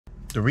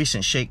The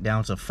recent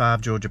shakedowns of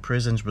 5 Georgia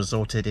prisons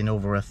resulted in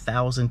over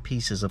 1,000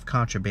 pieces of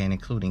contraband,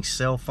 including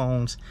cell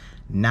phones,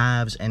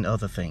 knives, and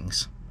other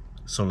things.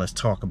 So let's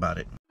talk about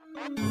it.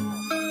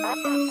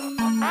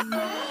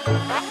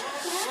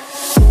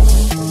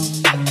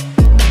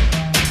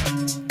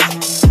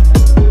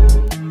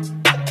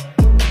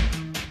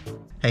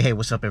 Hey,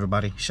 what's up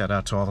everybody? Shout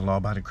out to all the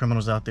law-abiding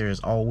criminals out there. As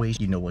always,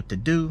 you know what to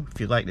do.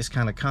 If you like this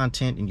kind of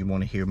content and you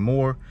want to hear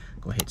more,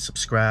 go ahead and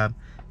subscribe.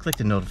 Click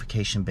the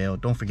notification bell.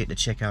 Don't forget to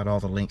check out all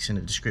the links in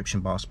the description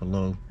box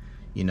below.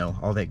 You know,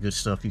 all that good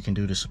stuff you can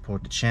do to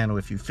support the channel.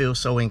 If you feel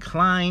so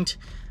inclined,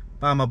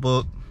 buy my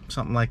book,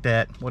 something like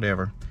that,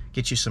 whatever.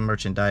 Get you some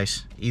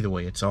merchandise. Either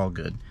way, it's all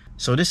good.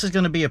 So this is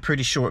going to be a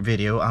pretty short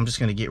video. I'm just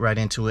going to get right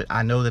into it.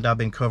 I know that I've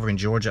been covering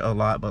Georgia a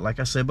lot, but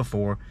like I said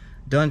before,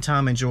 done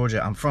time in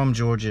Georgia. I'm from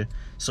Georgia,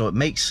 so it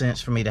makes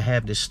sense for me to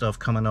have this stuff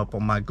coming up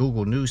on my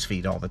Google News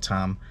feed all the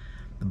time.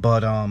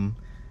 But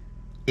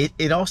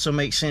it also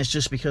makes sense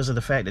just because of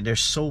the fact that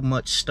there's so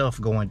much stuff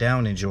going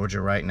down in Georgia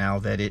right now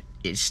that it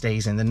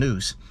stays in the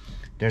news.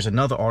 There's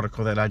another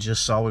article that I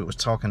just saw. It was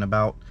talking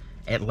about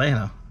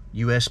Atlanta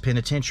U.S.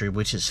 Penitentiary,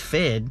 which is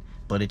fed,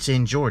 but it's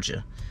in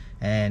Georgia.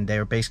 And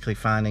they're basically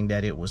finding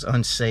that it was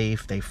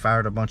unsafe. They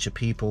fired a bunch of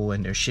people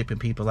and they're shipping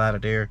people out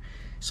of there.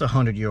 It's a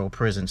 100-year-old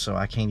prison, so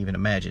I can't even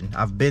imagine.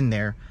 I've been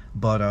there,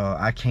 but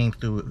I came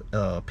through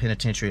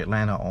Penitentiary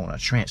Atlanta on a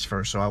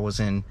transfer, so I was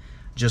in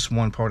just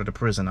one part of the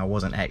prison. I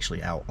wasn't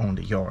actually out on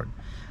the yard.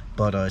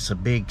 But it's a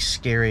big,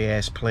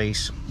 scary-ass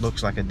place.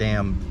 Looks like a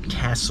damn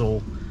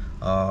castle.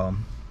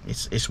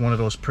 It's one of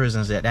those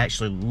prisons that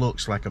actually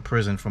looks like a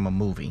prison from a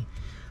movie.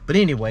 But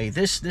anyway,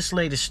 this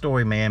latest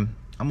story, man,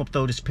 I'm gonna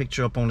throw this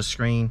picture up on the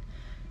screen.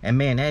 And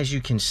man, as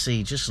you can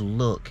see, just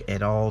look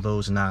at all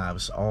those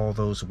knives, all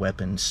those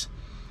weapons.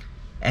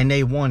 And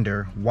they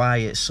wonder why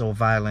it's so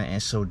violent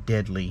and so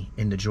deadly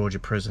in the Georgia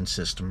prison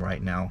system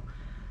right now.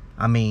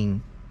 I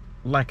mean,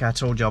 like I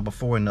told y'all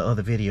before in the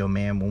other video,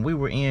 man, when we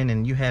were in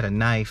and you had a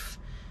knife,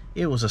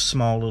 it was a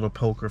small little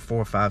poker,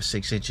 4, 5,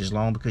 6 inches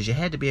long, because you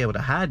had to be able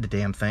to hide the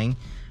damn thing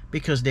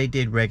because they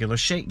did regular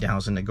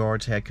shakedowns and the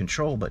guards had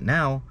control. But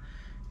now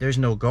there's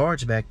no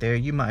guards back there.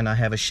 You might not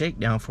have a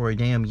shakedown for a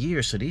damn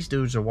year, so these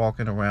dudes are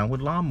walking around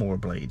with lawnmower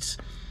blades.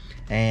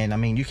 And I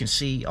mean, you can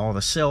see all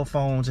the cell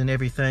phones and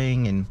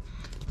everything, and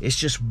it's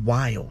just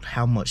wild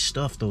how much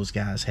stuff those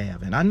guys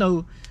have. And I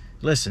know,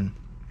 listen,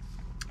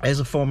 as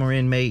a former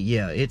inmate,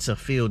 yeah, it's a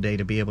field day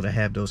to be able to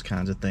have those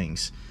kinds of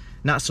things.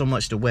 Not so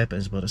much the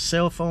weapons, but a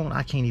cell phone,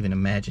 I can't even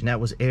imagine. That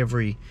was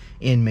every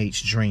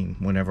inmate's dream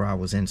whenever I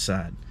was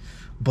inside.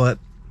 But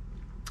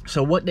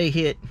so what they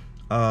hit,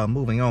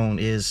 moving on,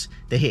 is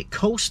they hit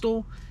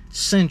Coastal,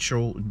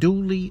 Central,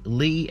 Dooley,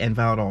 Lee, and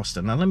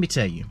Valdosta. Now let me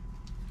tell you,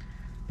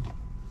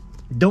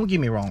 don't get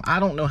me wrong, I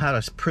don't know how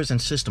the prison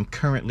system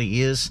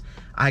currently is.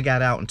 I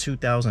got out in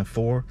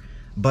 2004,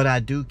 but I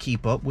do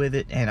keep up with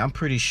it, and I'm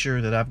pretty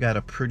sure that I've got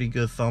a pretty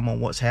good thumb on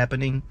what's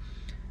happening.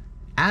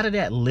 Out of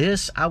that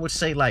list, I would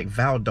say like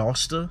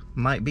Valdosta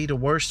might be the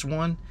worst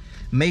one.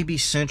 Maybe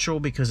Central,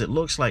 because it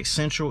looks like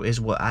Central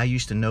is what I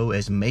used to know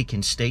as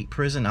Macon State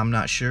Prison. I'm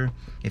not sure.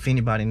 If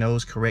anybody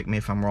knows, correct me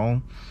if I'm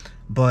wrong.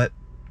 But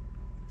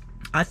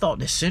I thought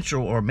that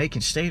Central or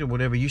Macon State or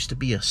whatever used to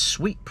be a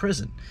sweet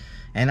prison.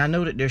 And I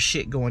know that there's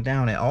shit going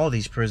down at all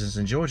these prisons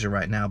in Georgia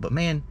right now. But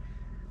man,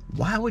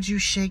 why would you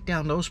shake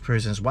down those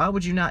prisons? Why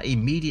would you not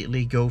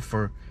immediately go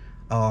for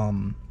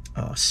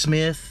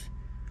Smith,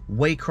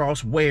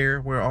 Waycross,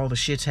 where all the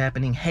shit's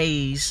happening,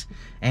 Hayes,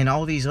 and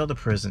all these other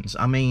prisons?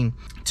 I mean,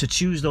 to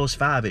choose those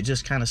 5, it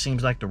just kind of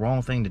seems like the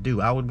wrong thing to do.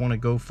 I would want to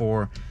go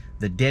for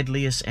the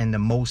deadliest and the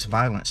most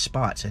violent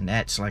spots, and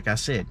that's, like I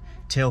said,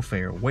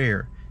 Telfair,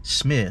 Ware,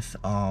 Smith,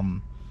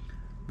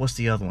 what's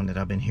the other one that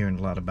I've been hearing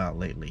a lot about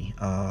lately?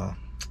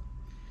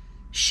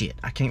 Shit,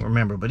 I can't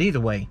remember. But either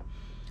way,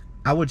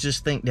 I would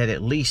just think that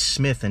at least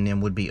Smith and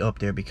them would be up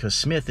there, because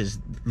Smith is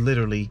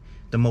literally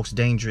the most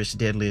dangerous,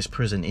 deadliest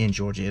prison in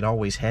Georgia. It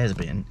always has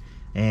been.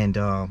 And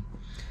I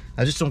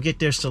just don't get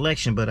their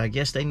selection, but I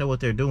guess they know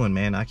what they're doing,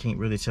 man. I can't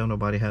really tell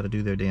nobody how to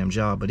do their damn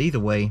job. But either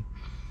way,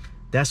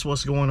 that's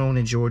what's going on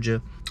in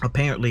Georgia.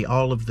 Apparently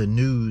all of the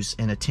news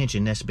and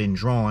attention that's been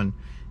drawn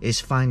is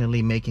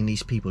finally making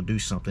these people do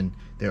something.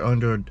 They're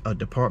under a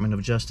Department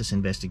of Justice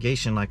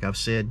investigation, like I've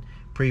said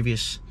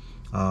previous.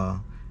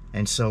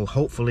 And so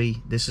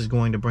hopefully this is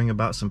going to bring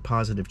about some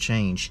positive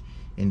change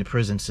in the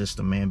prison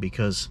system, man,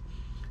 because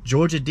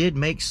Georgia did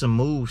make some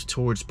moves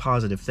towards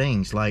positive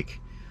things.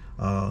 Like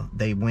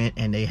they went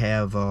and they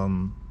have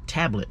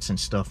tablets and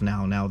stuff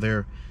now. Now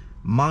they're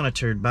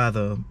monitored by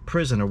the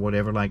prison or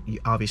whatever. Like, you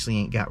obviously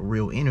ain't got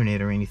real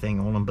internet or anything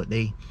on them, but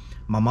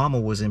my mama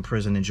was in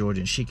prison in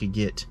Georgia and she could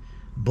get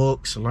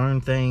books,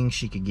 learn things,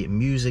 she could get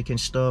music and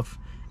stuff,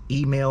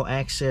 email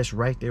access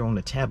right there on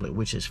the tablet,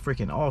 which is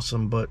freaking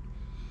awesome. But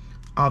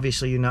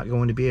obviously you're not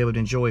going to be able to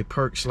enjoy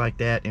perks like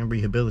that and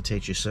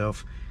rehabilitate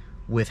yourself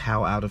with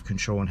how out of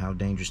control and how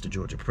dangerous the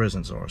Georgia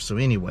prisons are. So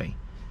anyway,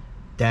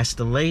 that's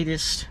the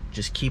latest.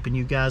 Just keeping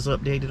you guys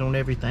updated on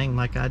everything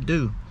like I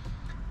do.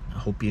 I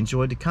hope you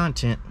enjoyed the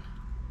content.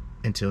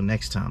 Until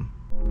next time.